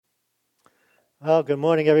Well, good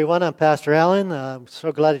morning, everyone. I'm Pastor Allen. I'm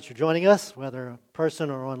so glad that you're joining us, whether in person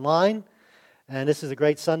or online. And this is a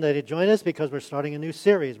great Sunday to join us because we're starting a new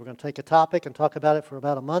series. We're going to take a topic and talk about it for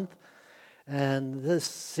about a month. And this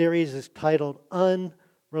series is titled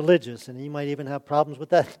Unreligious. And you might even have problems with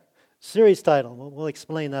that series title. We'll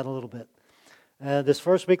explain that a little bit. This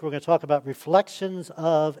first week, we're going to talk about reflections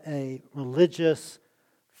of a religious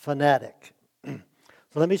fanatic. So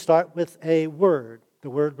let me start with a word, the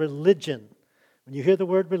word religion. When you hear the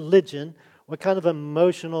word religion, what kind of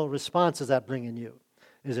emotional response does that bring in you?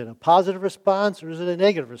 Is it a positive response or is it a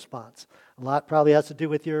negative response? A lot probably has to do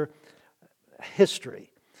with your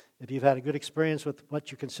history. If you've had a good experience with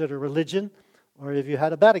what you consider religion, or if you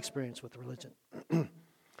had a bad experience with religion.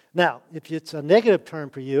 Now, if it's a negative term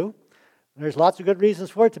for you, there's lots of good reasons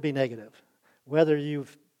for it to be negative, whether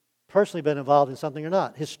you've personally been involved in something or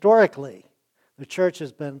not. Historically, the church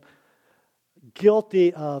has been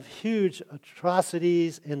guilty of huge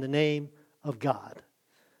atrocities in the name of God.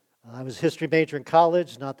 I was a history major in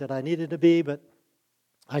college, not that I needed to be, but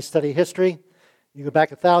I study history. You go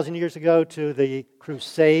back 1,000 years ago to the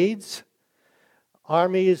Crusades.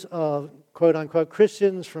 Armies of quote-unquote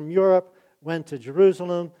Christians from Europe went to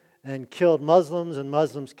Jerusalem and killed Muslims, and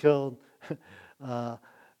Muslims killed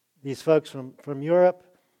these folks from Europe.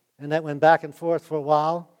 And that went back and forth for a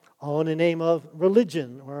while, all in the name of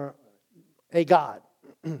religion or a god.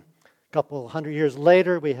 A couple hundred years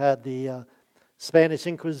later, we had the Spanish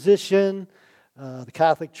Inquisition, the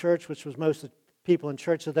Catholic Church, which was most of the people in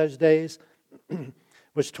church of those days,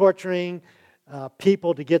 was torturing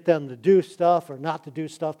people to get them to do stuff or not to do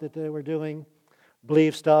stuff that they were doing,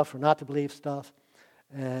 believe stuff or not to believe stuff.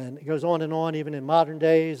 And it goes on and on, even in modern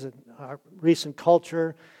days, in our recent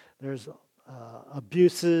culture. There's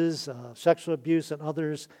abuses, sexual abuse and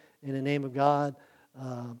others in the name of God.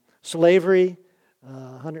 Slavery,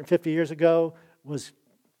 150 years ago, was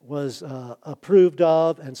approved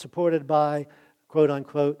of and supported by,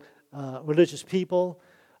 quote-unquote, religious people.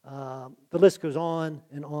 The list goes on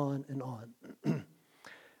and on and on.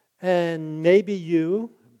 And maybe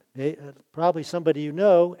you, probably somebody you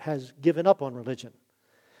know, has given up on religion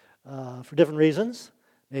for different reasons.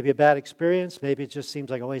 Maybe a bad experience. Maybe it just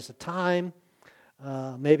seems like a waste of time.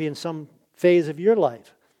 Maybe in some phase of your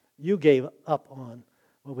life, you gave up on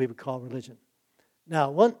what we would call religion.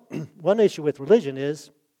 Now, one issue with religion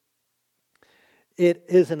is it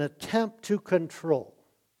is an attempt to control.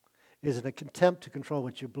 It's an attempt to control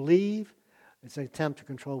what you believe. It's an attempt to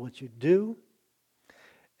control what you do.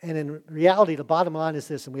 And in reality, the bottom line is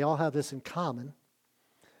this, and we all have this in common,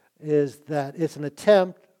 is that it's an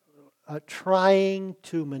attempt at trying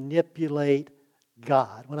to manipulate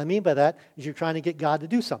God. What I mean by that is you're trying to get God to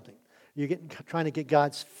do something. You're trying to get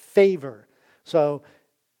God's favor. So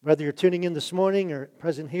whether you're tuning in this morning or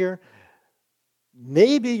present here,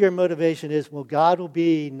 maybe your motivation is, well, God will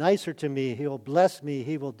be nicer to me. He will bless me.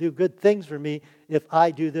 He will do good things for me if I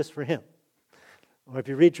do this for Him. Or if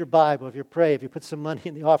you read your Bible, if you pray, if you put some money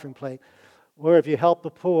in the offering plate, or if you help the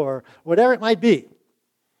poor, whatever it might be.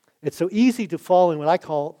 It's so easy to fall in what I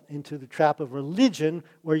call into the trap of religion,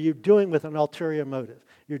 where you're doing with an ulterior motive.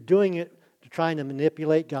 You're doing it to trying to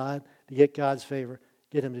manipulate God, to get God's favor,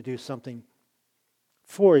 get Him to do something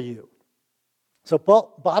for you. So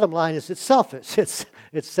bottom line is it's selfish. It's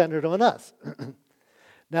centered on us.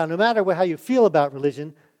 Now, no matter how you feel about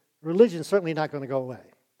religion, religion's certainly not going to go away.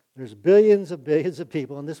 There's billions of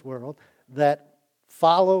people in this world that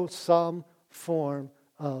follow some form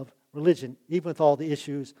of religion, even with all the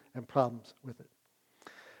issues and problems with it.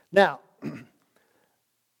 Now,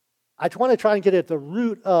 I want to try and get at the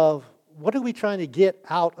root of what are we trying to get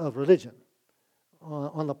out of religion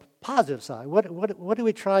on the positive side. What are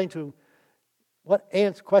we trying to,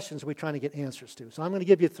 questions are we trying to get answers to? So I'm going to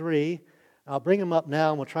give you three. I'll bring them up now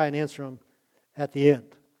and we'll try and answer them at the end.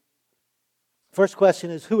 First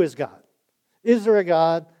question is, who is God? Is there a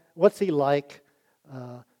God? What's He like?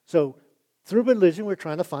 So through religion, we're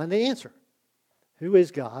trying to find the answer. Who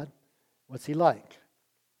is God? What's He like?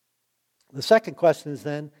 The second question is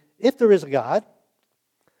then, if there is a God,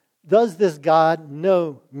 does this God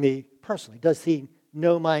know me personally? Does He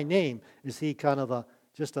know my name? Is He kind of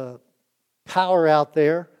just a power out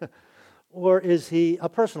there? Or is He a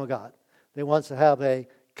personal God that wants to have a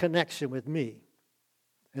connection with me?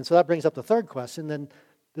 And so that brings up the third question, then,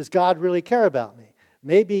 does God really care about me?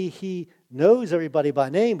 Maybe He knows everybody by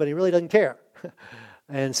name, but He really doesn't care.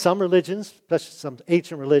 And some religions, especially some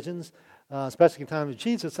ancient religions, especially in the time of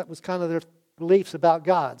Jesus, that was kind of their beliefs about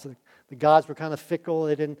gods. The gods were kind of fickle.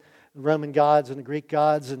 The Roman gods and the Greek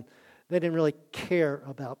gods, and they didn't really care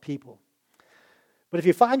about people. But if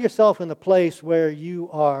you find yourself in a place where you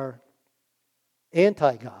are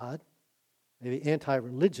anti-God, maybe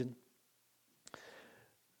anti-religion.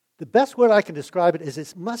 The best word I can describe it is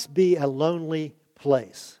it must be a lonely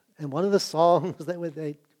place. And one of the songs that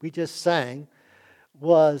we just sang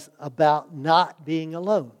was about not being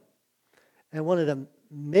alone. And one of the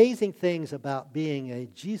amazing things about being a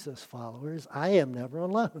Jesus follower is I am never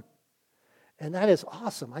alone. And that is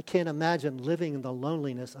awesome. I can't imagine living in the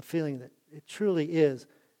loneliness of feeling that it truly is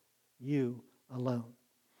you alone.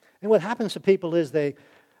 And what happens to people is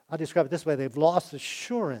I'll describe it this way, they've lost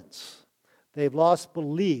assurance. They've lost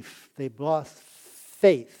belief. They've lost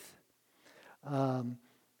faith.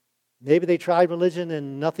 Maybe they tried religion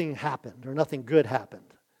and nothing happened or nothing good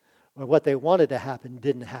happened. Or what they wanted to happen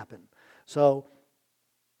didn't happen. So,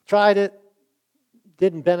 tried it,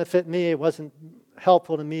 didn't benefit me, it wasn't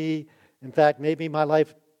helpful to me. In fact, maybe my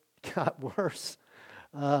life got worse.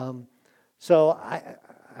 So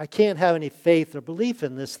I can't have any faith or belief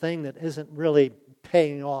in this thing that isn't really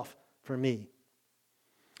paying off for me.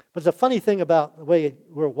 But the funny thing about the way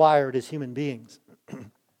we're wired as human beings,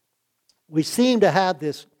 we seem to have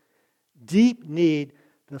this deep need,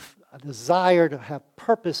 a desire to have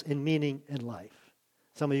purpose and meaning in life.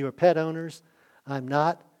 Some of you are pet owners. I'm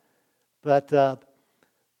not. But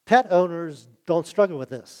pet owners don't struggle with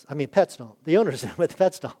this. I mean, pets don't. The owners with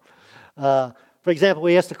pets don't. For example,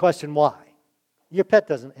 we ask the question, why? Your pet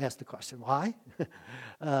doesn't ask the question, why?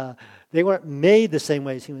 They weren't made the same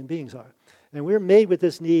way as human beings are. And we're made with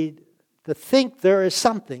this need to think there is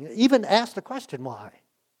something. Even ask the question, why?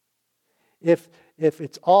 If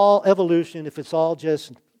it's all evolution, if it's all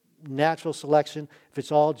just natural selection, if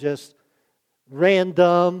it's all just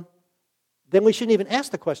random, then we shouldn't even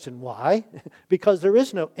ask the question, why? Because there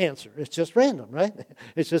is no answer. It's just random, right?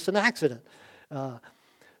 It's just an accident.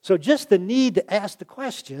 So just the need to ask the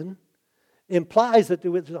question implies that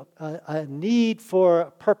there was a need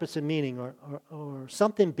for purpose and meaning or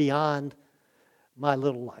something beyond my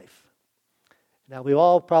little life. Now, we've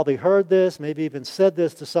all probably heard this, maybe even said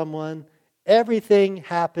this to someone. Everything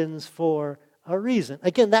happens for a reason.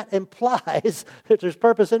 Again, that implies that there's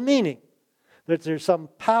purpose and meaning. That there's some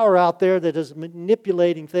power out there that is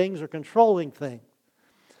manipulating things or controlling things.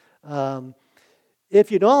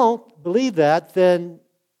 If you don't believe that, then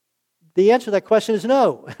the answer to that question is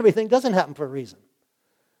no. Everything doesn't happen for a reason.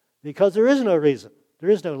 Because there is no reason. There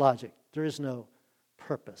is no logic. There is no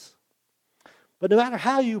purpose. But no matter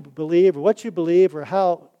how you believe or what you believe or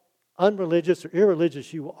how unreligious or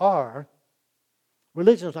irreligious you are,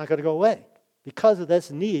 religion is not going to go away because of this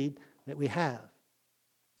need that we have.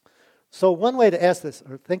 So one way to ask this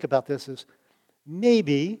or think about this is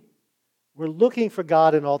maybe we're looking for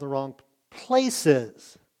God in all the wrong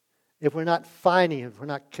places if we're not finding Him, if we're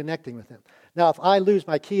not connecting with Him. Now, if I lose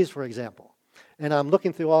my keys, for example, and I'm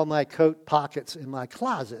looking through all my coat pockets in my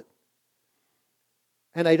closet,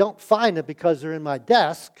 and I don't find them because they're in my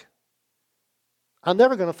desk, I'm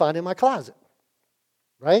never going to find them in my closet,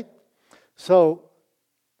 right? So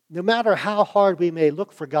no matter how hard we may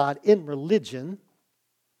look for God in religion,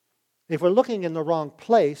 if we're looking in the wrong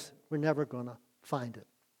place, we're never going to find it.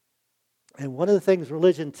 And one of the things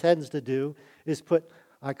religion tends to do is put,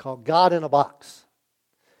 I call God in a box.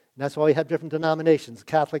 And that's why we have different denominations. The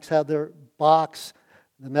Catholics have their box,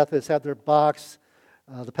 the Methodists have their box,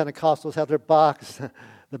 the Pentecostals have their box,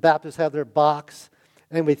 the Baptists have their box.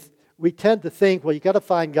 And we tend to think, well, you got to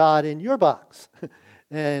find God in your box.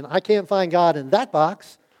 And I can't find God in that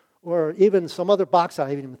box or even some other box I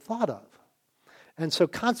haven't even thought of. And so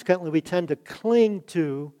consequently, we tend to cling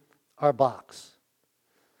to our box,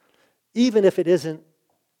 even if it isn't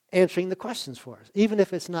answering the questions for us, even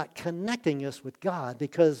if it's not connecting us with God,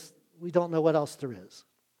 because we don't know what else there is.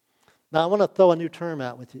 Now, I want to throw a new term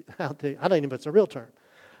out there. I don't even know if it's a real term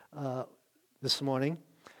this morning,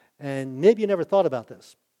 and maybe you never thought about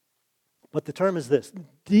this, but the term is this: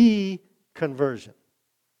 deconversion.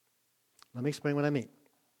 Let me explain what I mean.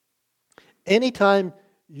 Anytime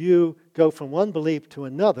you go from one belief to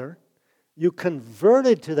another, you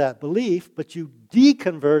converted to that belief, but you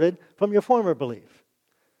deconverted from your former belief.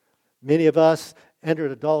 Many of us entered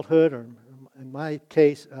adulthood, or in my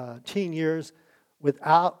case, teen years,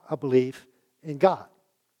 without a belief in God.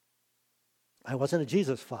 I wasn't a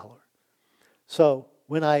Jesus follower. So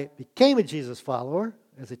when I became a Jesus follower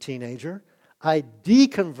as a teenager, I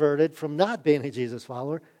deconverted from not being a Jesus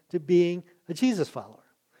follower to being a Jesus follower.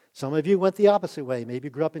 Some of you went the opposite way. Maybe you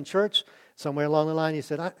grew up in church. Somewhere along the line you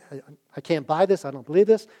said, I can't buy this. I don't believe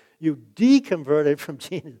this. You deconverted from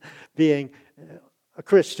being a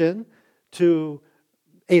Christian to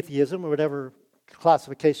atheism or whatever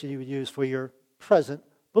classification you would use for your present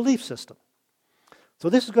belief system. So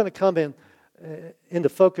this is going to come into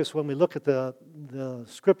focus when we look at the the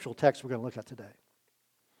scriptural text we're going to look at today.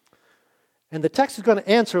 And the text is going to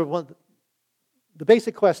answer the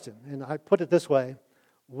basic question, and I put it this way: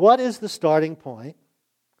 what is the starting point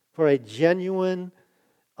for a genuine,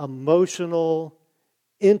 emotional,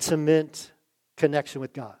 intimate connection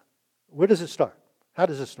with God? Where does it start? How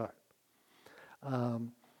does it start?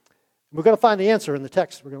 We're going to find the answer in the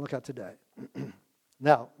text we're going to look at today.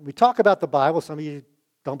 Now, we talk about the Bible. Some of you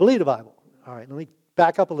don't believe the Bible. All right, let me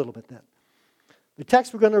back up a little bit then. The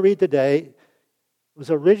text we're going to read today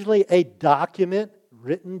was originally a document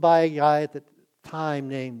written by a guy at the time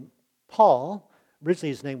named Paul. Originally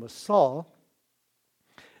his name was Saul.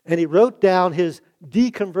 And he wrote down his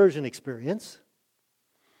deconversion experience.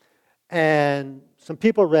 And some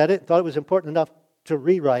people read it, thought it was important enough to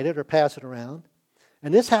rewrite it or pass it around.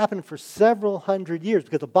 And this happened for several hundred years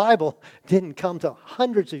because the Bible didn't come to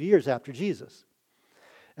hundreds of years after Jesus.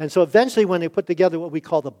 And so eventually when they put together what we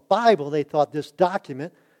call the Bible, they thought this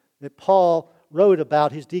document that Paul wrote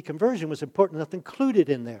about his deconversion was important enough to include it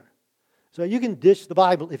in there. So you can dish the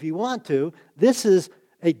Bible if you want to. This is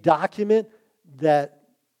a document that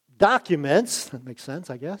documents, that makes sense,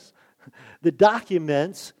 I guess, that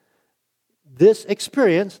documents this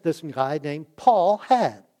experience this guy named Paul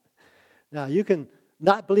had. Now, you can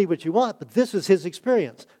not believe what you want, but this is his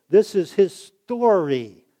experience. This is his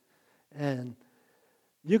story. And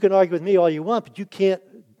you can argue with me all you want, but you can't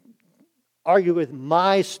argue with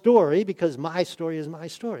my story because my story is my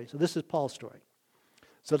story. So this is Paul's story.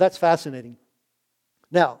 So that's fascinating.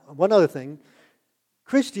 Now, one other thing.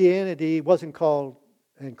 Christianity wasn't called,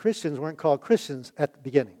 and Christians weren't called Christians at the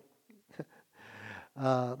beginning.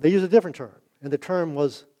 They used a different term, and the term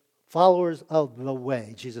was followers of the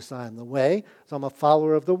way. Jesus said, I am the way, so I'm a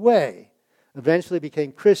follower of the way. Eventually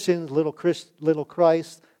became Christians, little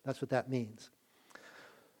Christ. That's what that means.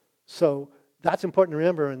 So that's important to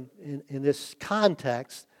remember in this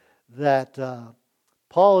context that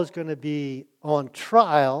Paul is going to be on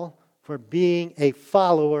trial for being a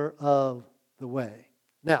follower of the way.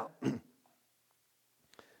 Now,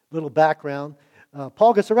 little background.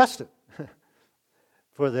 Paul gets arrested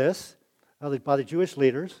for this by the Jewish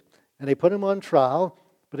leaders, and they put him on trial,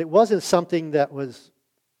 but it wasn't something that was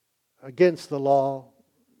against the law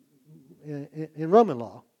in Roman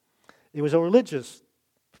law. It was a religious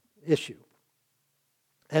issue.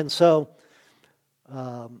 And so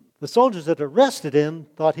the soldiers that arrested him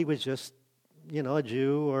thought he was just, a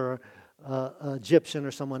Jew or an Egyptian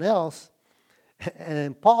or someone else.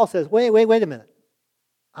 And Paul says, wait a minute.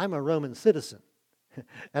 I'm a Roman citizen.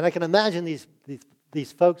 And I can imagine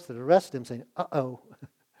these folks that arrested him saying, uh-oh,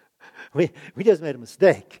 we just made a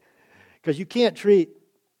mistake. Because you can't treat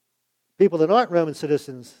people that aren't Roman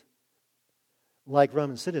citizens like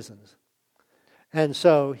Roman citizens. And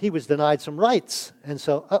so he was denied some rights. And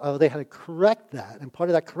so, they had to correct that. And part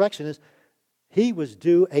of that correction is he was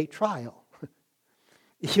due a trial.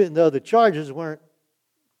 Even though the charges weren't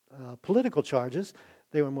political charges,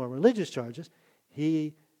 they were more religious charges,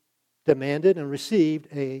 he demanded and received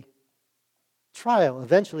a trial.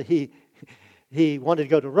 Eventually he wanted to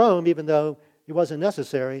go to Rome, even though it wasn't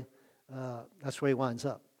necessary. That's where he winds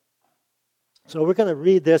up. So we're going to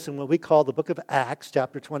read this in what we call the book of Acts,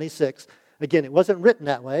 chapter 26. Again, it wasn't written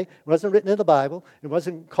that way. It wasn't written in the Bible. It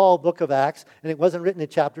wasn't called Book of Acts. And it wasn't written in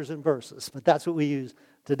chapters and verses. But that's what we use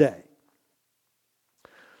today.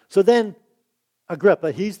 So then,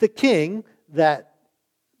 Agrippa, he's the king the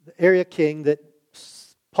area king that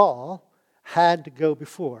Paul had to go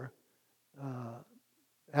before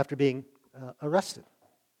after being arrested.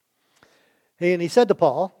 And he said to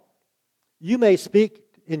Paul, you may speak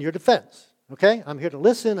in your defense. Okay? I'm here to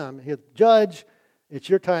listen. I'm here to judge. It's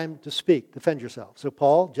your time to speak. Defend yourself. So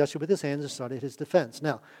Paul gestured with his hands and started his defense.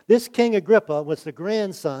 Now, this King Agrippa was the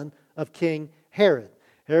grandson of King Herod.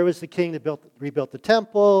 Herod was the king that rebuilt the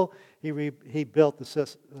temple. He built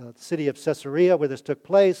the city of Caesarea where this took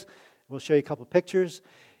place. We'll show you a couple of pictures.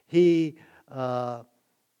 He was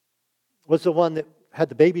the one that had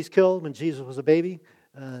the babies killed when Jesus was a baby.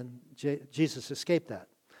 And Jesus escaped that.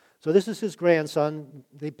 So this is his grandson.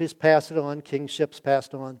 They just passed it on. Kingships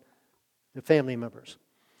passed on to family members.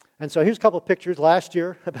 And so here's a couple of pictures last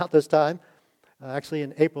year about this time. Actually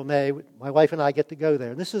in April, May, my wife and I get to go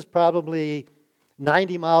there. And this is probably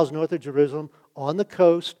 90 miles north of Jerusalem on the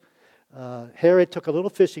coast. Herod took a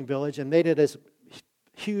little fishing village and made it as a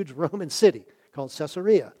huge Roman city called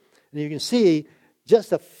Caesarea. And you can see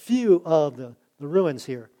just a few of the ruins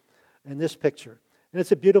here in this picture. And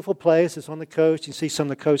it's a beautiful place. It's on the coast. You see some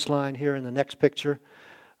of the coastline here in the next picture,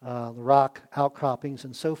 the rock outcroppings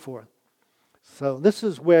and so forth. So this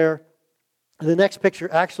is where the next picture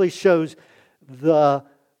actually shows the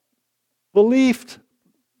believed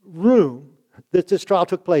room that this trial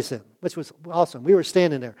took place in, which was awesome. We were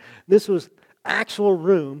standing there. This was actual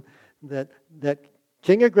room that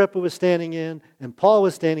King Agrippa was standing in and Paul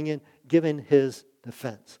was standing in, giving his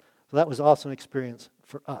defense. So that was an awesome experience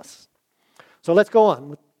for us. So let's go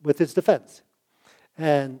on with his defense.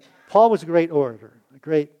 And Paul was a great orator, a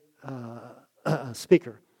great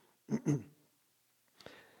speaker.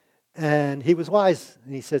 And he was wise,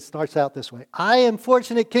 and he starts out this way. I am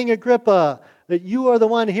fortunate, King Agrippa, that you are the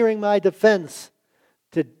one hearing my defense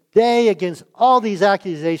today against all these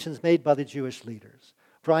accusations made by the Jewish leaders.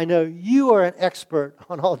 For I know you are an expert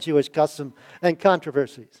on all Jewish custom and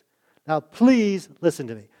controversies. Now please listen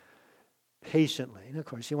to me patiently. And of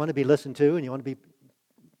course, you want to be listened to, and you want to be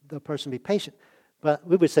the person be patient. But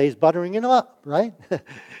we would say he's buttering him up, right?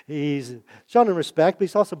 He's showing him respect, but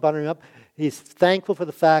he's also buttering up. He's thankful for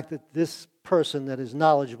the fact that this person that is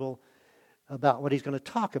knowledgeable about what he's going to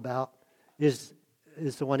talk about is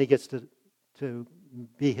the one he gets to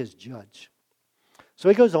be his judge. So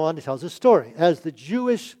he goes on, he tells his story. As the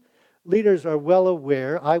Jewish leaders are well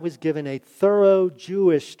aware, I was given a thorough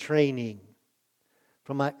Jewish training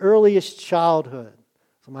from my earliest childhood,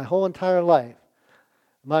 for my whole entire life,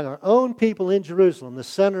 among our own people in Jerusalem, the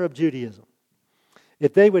center of Judaism.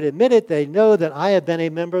 If they would admit it, they know that I have been a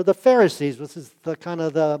member of the Pharisees, which is the kind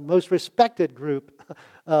of the most respected group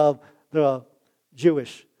of the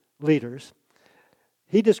Jewish leaders.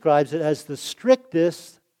 He describes it as the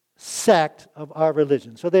strictest sect of our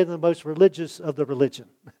religion. So they're the most religious of the religion.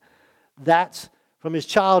 That's from his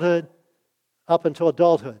childhood up until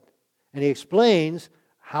adulthood. And he explains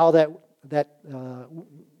how that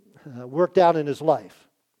worked out in his life.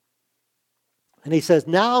 And he says,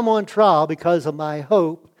 now I'm on trial because of my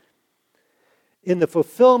hope in the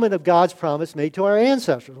fulfillment of God's promise made to our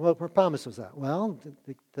ancestors. What promise was that? Well,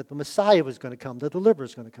 that the Messiah was going to come, the deliverer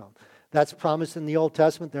is going to come. That's promised in the Old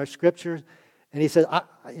Testament. There are scriptures. And he says,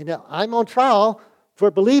 I'm on trial for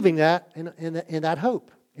believing that in that hope.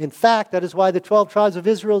 In fact, that is why the 12 tribes of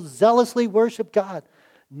Israel zealously worship God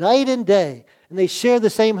night and day. And they share the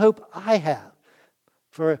same hope I have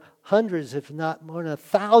for hundreds, if not more than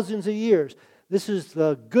thousands of years. This is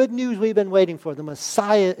the good news we've been waiting for. The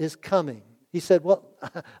Messiah is coming. He said, well,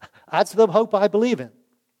 that's the hope I believe in.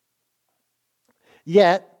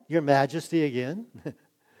 Yet, Your Majesty again,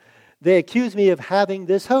 they accuse me of having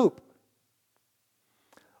this hope.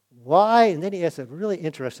 Why? And then he asks a really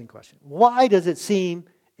interesting question. Why does it seem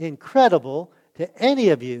incredible to any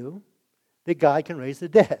of you that God can raise the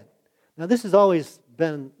dead? Now, this has always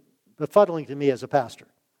been befuddling to me as a pastor.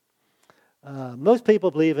 Most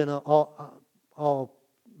people believe in an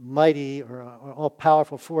almighty or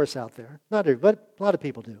all-powerful force out there. Not everybody, but a lot of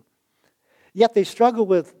people do. Yet they struggle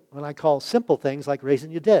with what I call simple things like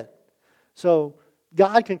raising the dead. So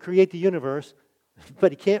God can create the universe,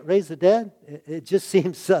 but He can't raise the dead? It just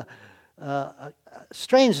seems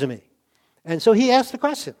strange to me. And so he asked the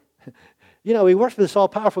question. We worship this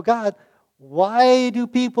all-powerful God. Why do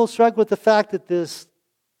people struggle with the fact that this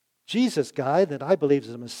Jesus guy that I believe is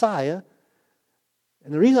a Messiah,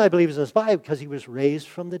 and the reason I believe he's a Messiah is because he was raised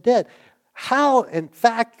from the dead. How, in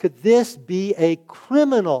fact, could this be a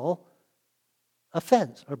criminal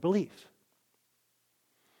offense or belief?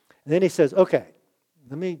 And then he says, okay,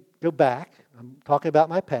 let me go back. I'm talking about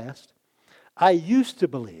my past. I used to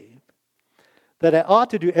believe that I ought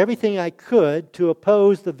to do everything I could to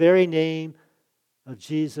oppose the very name of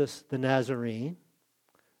Jesus the Nazarene,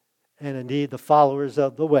 and indeed the followers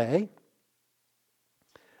of the way.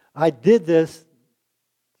 I did this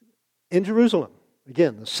in Jerusalem,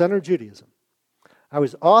 again, the center of Judaism. I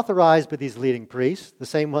was authorized by these leading priests, the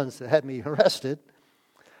same ones that had me arrested.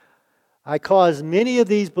 I caused many of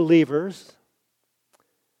these believers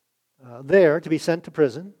there to be sent to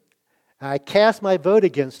prison. I cast my vote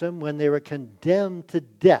against them when they were condemned to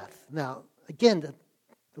death. Now, again,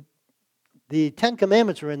 the Ten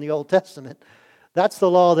Commandments are in the Old Testament. That's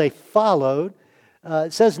the law they followed.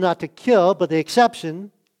 It says not to kill, but the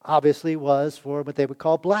exception, obviously, was for what they would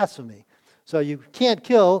call blasphemy. So you can't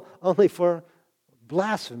kill only for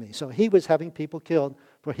blasphemy. So he was having people killed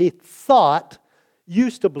for he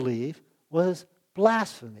used to believe, was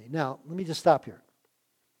blasphemy. Now, let me just stop here.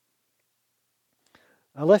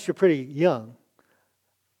 Unless you're pretty young,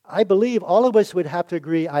 I believe all of us would have to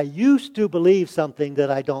agree, I used to believe something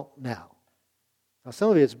that I don't now. Now,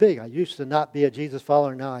 some of it's big. I used to not be a Jesus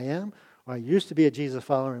follower, now I am. Or I used to be a Jesus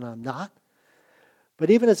follower, and I'm not. But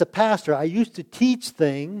even as a pastor, I used to teach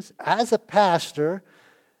things as a pastor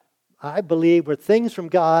I believe were things from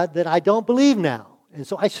God that I don't believe now. And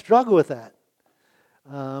so I struggle with that.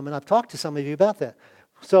 And I've talked to some of you about that.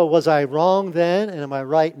 So was I wrong then, and am I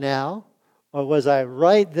right now? Or was I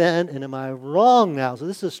right then and am I wrong now? So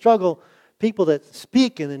this is a struggle people that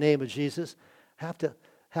speak in the name of Jesus have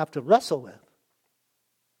to wrestle with.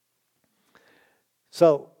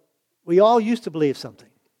 So we all used to believe something.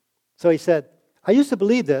 So he said, I used to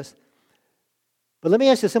believe this, but let me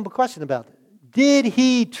ask you a simple question about it. Did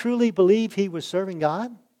he truly believe he was serving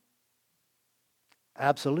God?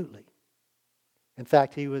 Absolutely. In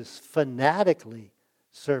fact, he was fanatically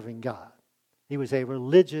serving God. He was a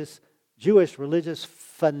Jewish religious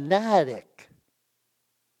fanatic.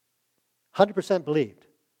 100% believed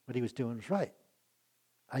what he was doing was right.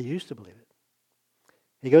 I used to believe it.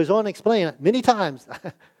 He goes on to explain it many times.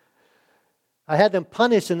 I had them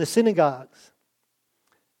punished in the synagogues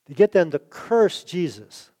to get them to curse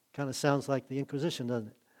Jesus. Kind of sounds like the Inquisition, doesn't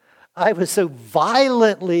it? I was so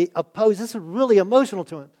violently opposed. This was really emotional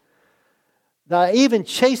to him. That I even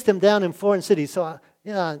chased him down in foreign cities. So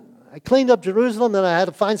I cleaned up Jerusalem, and I had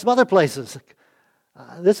to find some other places.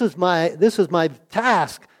 This was my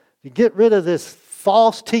task, to get rid of this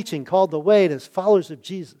false teaching called the Way as followers of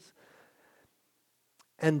Jesus.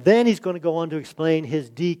 And then he's going to go on to explain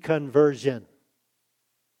his deconversion,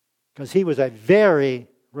 because he was a very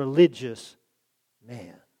religious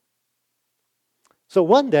man. So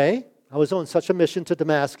one day, I was on such a mission to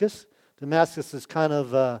Damascus. Damascus is kind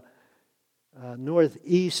of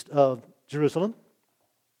northeast of Jerusalem.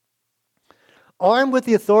 Armed with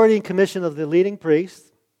the authority and commission of the leading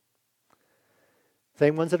priests,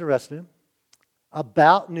 same ones that arrested him,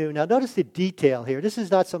 about noon. Now notice the detail here. This is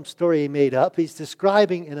not some story he made up. He's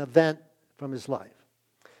describing an event from his life.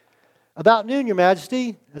 About noon, Your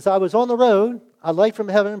Majesty, as I was on the road, a light from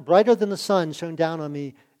heaven, brighter than the sun, shone down on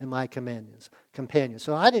me and my companions.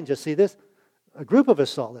 So I didn't just see this. A group of us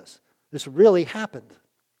saw this. This really happened.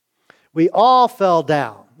 We all fell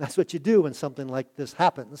down. That's what you do when something like this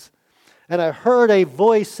happens. And I heard a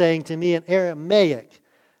voice saying to me in Aramaic.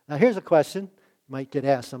 Now here's a question. Might get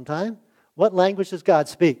asked sometime. What language does God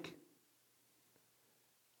speak?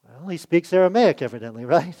 Well, he speaks Aramaic evidently,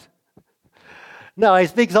 right? No, he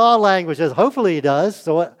speaks all languages. Hopefully he does.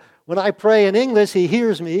 So when I pray in English, he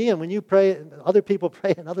hears me. And when you pray, other people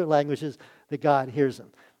pray in other languages, that God hears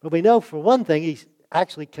them. But we know for one thing, he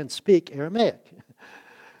actually can speak Aramaic.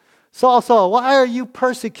 Saul, Saul, why are you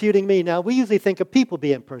persecuting me? Now, we usually think of people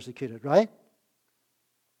being persecuted, right?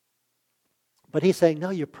 But he's saying, no,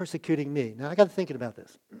 you're persecuting me. Now, I got to thinking about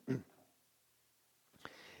this.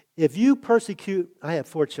 If you persecute, I have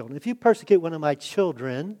 4 children. If you persecute one of my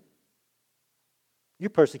children, you're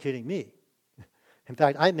persecuting me. In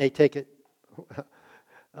fact, I may take it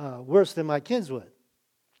worse than my kids would.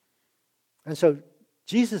 And so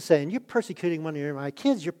Jesus is saying, you're persecuting one of my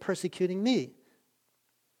kids, you're persecuting me.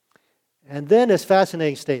 And then this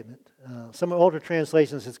fascinating statement. Some older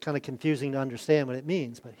translations, it's kind of confusing to understand what it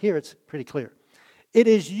means, but here it's pretty clear. It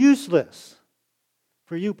is useless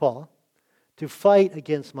for you, Paul, to fight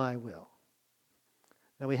against my will.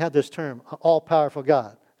 Now we have this term, all-powerful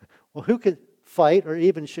God. Well, who could fight or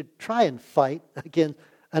even should try and fight against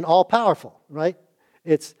an all-powerful, right?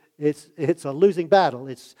 It's a losing battle.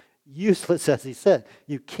 It's useless, as he said.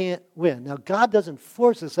 You can't win. Now, God doesn't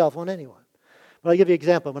force himself on anyone. But I'll give you an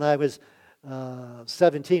example. When I was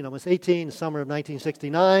 17, almost 18, summer of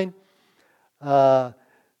 1969,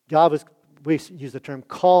 we use the term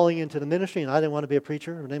calling into the ministry, and I didn't want to be a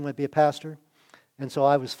preacher, or didn't want to be a pastor. And so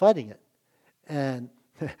I was fighting it. And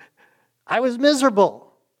I was miserable.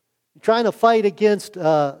 Trying to fight against,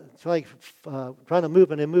 it's like trying to move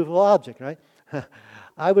an immovable object, right?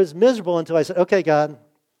 I was miserable until I said, okay, God,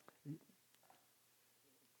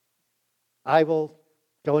 I will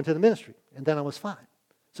go into the ministry. And then I was fine.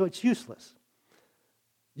 So it's useless.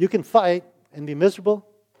 You can fight and be miserable,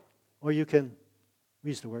 or you can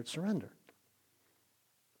use the word surrender.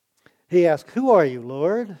 He asked, who are you,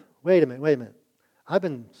 Lord? Wait a minute. I've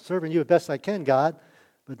been serving you the best I can, God,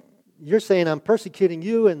 but you're saying I'm persecuting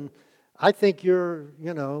you, and I think you're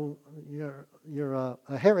a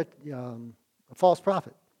false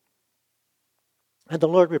prophet. And the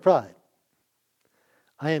Lord replied,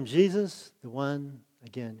 I am Jesus, the one,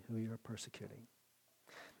 again, who you are persecuting.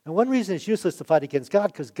 Now, one reason it's useless to fight against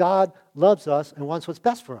God, because God loves us and wants what's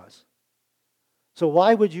best for us. So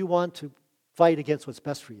why would you want to fight against what's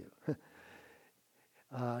best for you?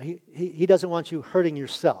 He doesn't want you hurting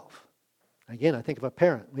yourself. Again, I think of a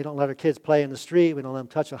parent. We don't let our kids play in the street. We don't let them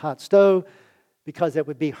touch a hot stove because that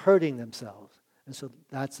would be hurting themselves. And so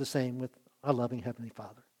that's the same with our loving Heavenly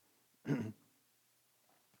Father.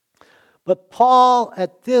 But Paul,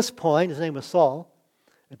 at this point, his name was Saul,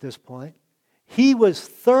 at this point, he was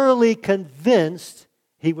thoroughly convinced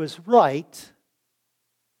he was right,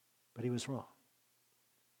 but he was wrong.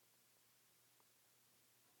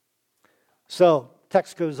 So,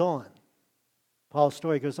 text goes on. Paul's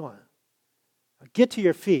story goes on. Get to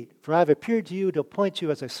your feet, for I have appeared to you to appoint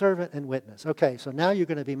you as a servant and witness. Okay, so now you're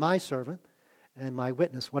going to be my servant and my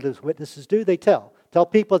witness. What does witnesses do? They tell. Tell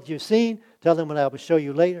people that you've seen. Tell them what I will show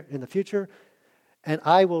you later in the future. And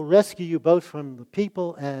I will rescue you both from the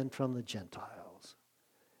people and from the Gentiles.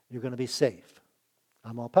 You're going to be safe.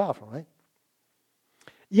 I'm all powerful, right?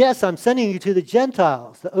 Yes, I'm sending you to the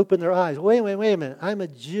Gentiles to open their eyes. Wait a minute. I'm a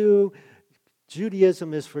Jew.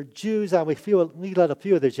 Judaism is for Jews. We let a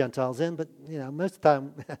few of the Gentiles in, but most of the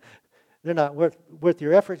time they're not worth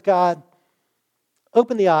your effort. God,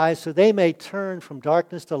 open the eyes so they may turn from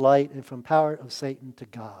darkness to light and from power of Satan to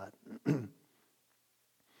God.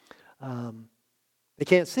 They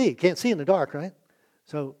can't see in the dark, right?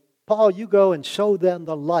 So, Paul, you go and show them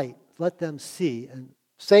the light. Let them see. And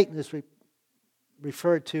Satan is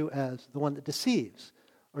referred to as the one that deceives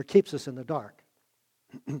or keeps us in the dark.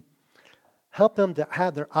 Help them to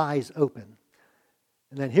have their eyes open.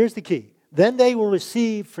 And then here's the key. Then they will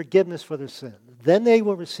receive forgiveness for their sins. Then they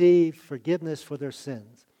will receive forgiveness for their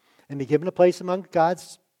sins and be given a place among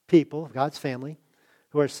God's people, God's family,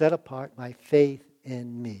 who are set apart by faith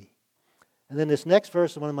in me. And then this next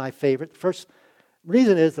verse is one of my favorite. The first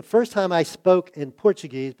reason is the first time I spoke in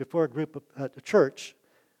Portuguese before a group of a church,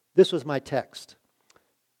 this was my text.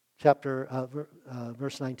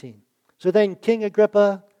 Verse 19. So then, King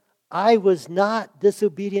Agrippa, I was not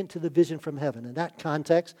disobedient to the vision from heaven. In that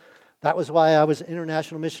context, that was why I was an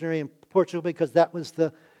international missionary in Portugal, because that was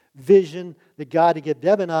the vision that God had given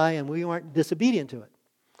Deb and I, and we weren't disobedient to it.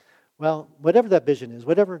 Well, whatever that vision is,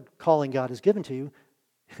 whatever calling God has given to you,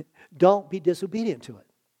 don't be disobedient to it.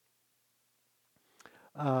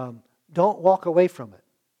 Don't walk away from it.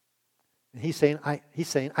 And he's saying,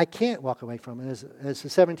 I can't walk away from it. As a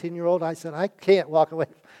 17-year-old, I said, I can't walk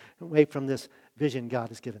away from this vision God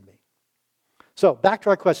has given me. So, back to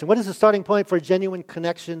our question. What is the starting point for a genuine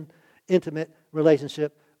connection, intimate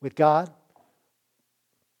relationship with God?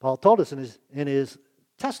 Paul told us in his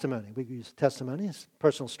testimony. We use testimony, his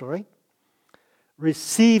personal story.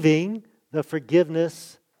 Receiving the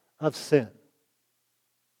forgiveness of sin.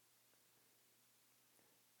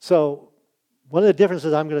 So, one of the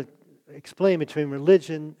differences I'm going to explain between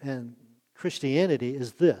religion and Christianity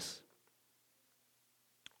is this.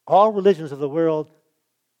 All religions of the world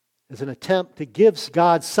is an attempt to give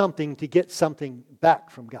God something to get something back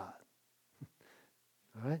from God.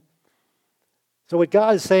 All right? So what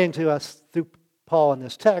God is saying to us through Paul in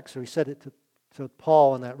this text, or he said it to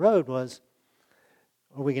Paul on that road, was,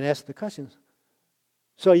 or we can ask the questions,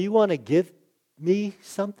 so you want to give me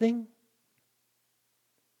something?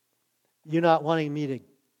 You're not wanting me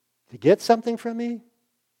to get something from me?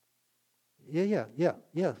 Yeah,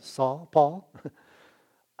 Paul.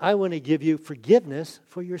 I want to give you forgiveness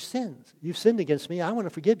for your sins. You've sinned against me. I want to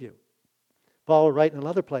forgive you. Paul will write in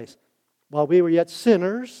another place, while we were yet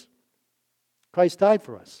sinners, Christ died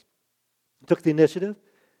for us. He took the initiative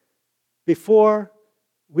before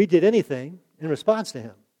we did anything in response to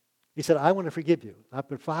him. He said, I want to forgive you. I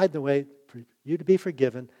provide the way for you to be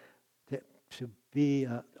forgiven, to be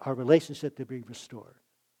our relationship to be restored.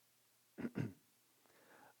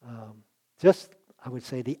 I would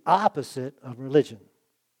say, the opposite of religion.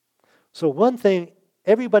 So one thing,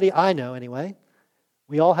 everybody I know anyway,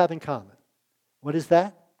 we all have in common. What is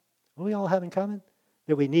that? What do we all have in common?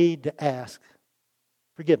 That we need to ask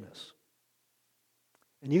forgiveness.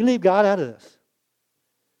 And you leave God out of this.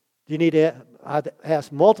 Do you need to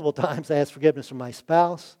ask multiple times to ask forgiveness from my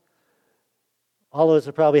spouse? All of us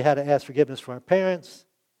have probably had to ask forgiveness from our parents.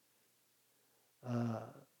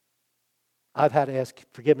 I've had to ask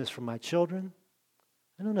forgiveness from my children.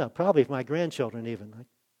 I don't know, probably my grandchildren even. I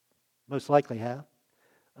most likely have.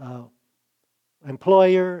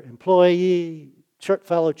 Employer, employee,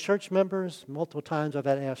 fellow church members. Multiple times I've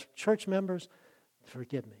had to ask church members,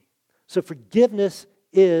 forgive me. So forgiveness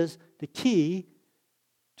is the key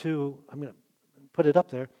to, I'm going to put it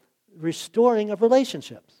up there, restoring of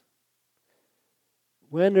relationships.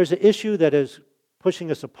 When there's an issue that is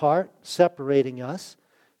pushing us apart, separating us,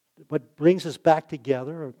 what brings us back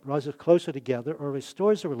together or draws us closer together or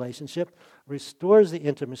restores the relationship, restores the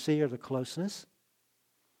intimacy or the closeness,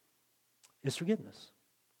 is forgiveness.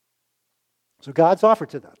 So God's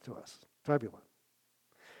offered to us, to everyone.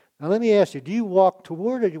 Now let me ask you, do you walk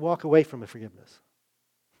toward or do you walk away from forgiveness?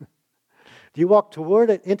 Do you walk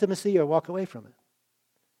toward it, intimacy, or walk away from it?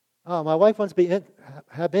 Oh, my wife wants to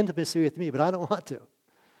have intimacy with me, but I don't want to.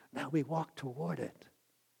 Now we walk toward it.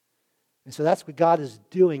 And so that's what God is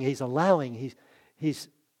doing. He's allowing, He's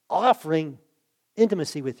offering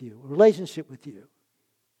intimacy with you, a relationship with you.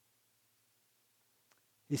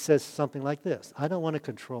 he says something like this: I don't want to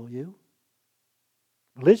control you.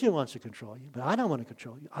 Religion wants to control you, but I don't want to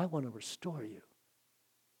control you. I want to restore you.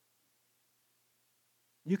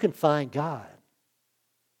 You can find God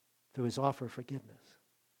through his offer of forgiveness.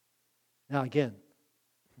 Now again,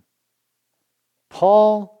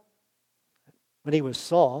 Paul, when he was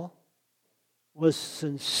Saul, was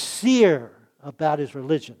sincere about his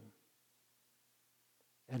religion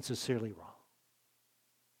and sincerely wrong.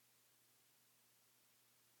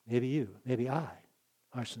 Maybe you, maybe I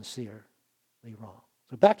are sincerely wrong.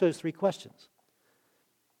 So back to those three questions.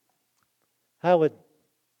 How would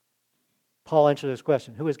Paul answer this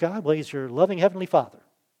question? Who is God? Well, he's your loving Heavenly Father.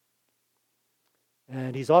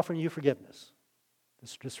 And he's offering you forgiveness,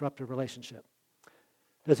 this disruptive relationship.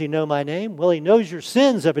 Does he know my name? Well, he knows your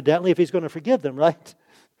sins, evidently, if he's going to forgive them, right?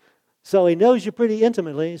 So he knows you pretty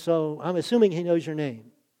intimately, so I'm assuming he knows your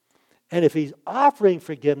name. And if he's offering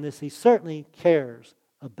forgiveness, he certainly cares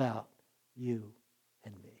about you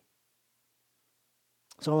and me.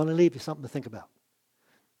 So I want to leave you something to think about.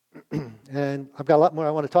 And I've got a lot more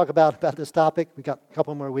I want to talk about this topic. We've got a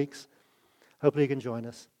couple more weeks. Hopefully you can join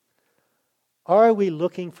us. Are we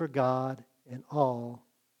looking for God in all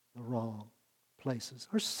the wrong places,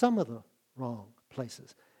 or some of the wrong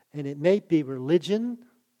places? And it may be religion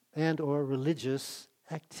and or religious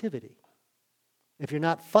activity. If you're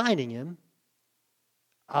not finding him,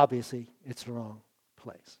 obviously it's the wrong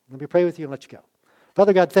place. Let me pray with you and let you go.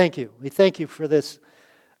 Father God, thank you. We thank you for this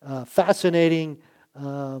fascinating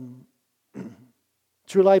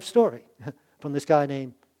true life story from this guy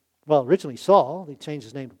named, well, originally Saul. He changed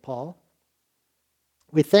his name to Paul.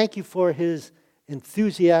 We thank you for his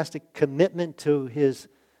enthusiastic commitment to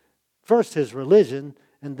first his religion,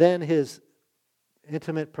 and then his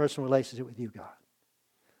intimate personal relationship with you, God.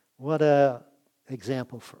 What an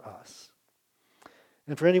example for us.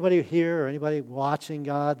 And for anybody here or anybody watching,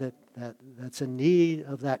 God, that's in need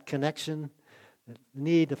of that connection, the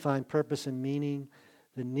need to find purpose and meaning,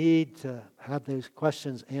 the need to have those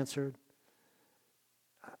questions answered,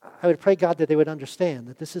 I would pray, God, that they would understand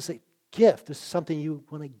that this is a gift. This is something you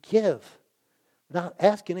want to give without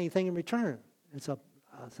asking anything in return. It's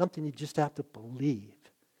something you just have to believe.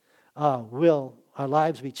 Will our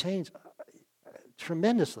lives be changed?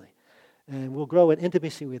 Tremendously. And we'll grow in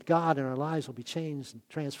intimacy with God, and our lives will be changed and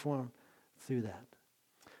transformed through that.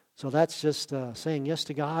 So that's just saying yes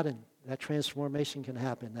to God, and that transformation can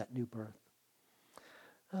happen, that new birth.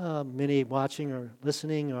 Many watching or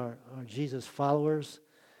listening are Jesus followers.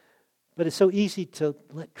 But it's so easy to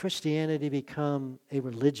let Christianity become a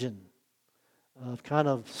religion of kind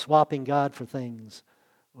of swapping God for things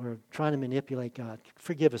or trying to manipulate God.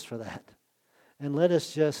 Forgive us for that. And let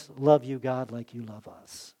us just love you, God, like you love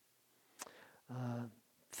us.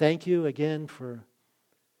 Thank you again for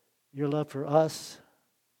your love for us.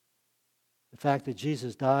 The fact that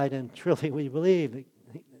Jesus died, and truly we believe,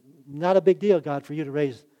 not a big deal, God, for you to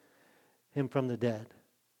raise him from the dead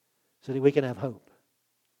so that we can have hope.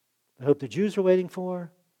 The hope the Jews are waiting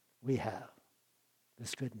for, we have.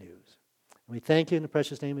 This good news. And we thank you in the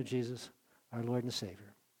precious name of Jesus, our Lord and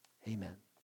Savior. Amen.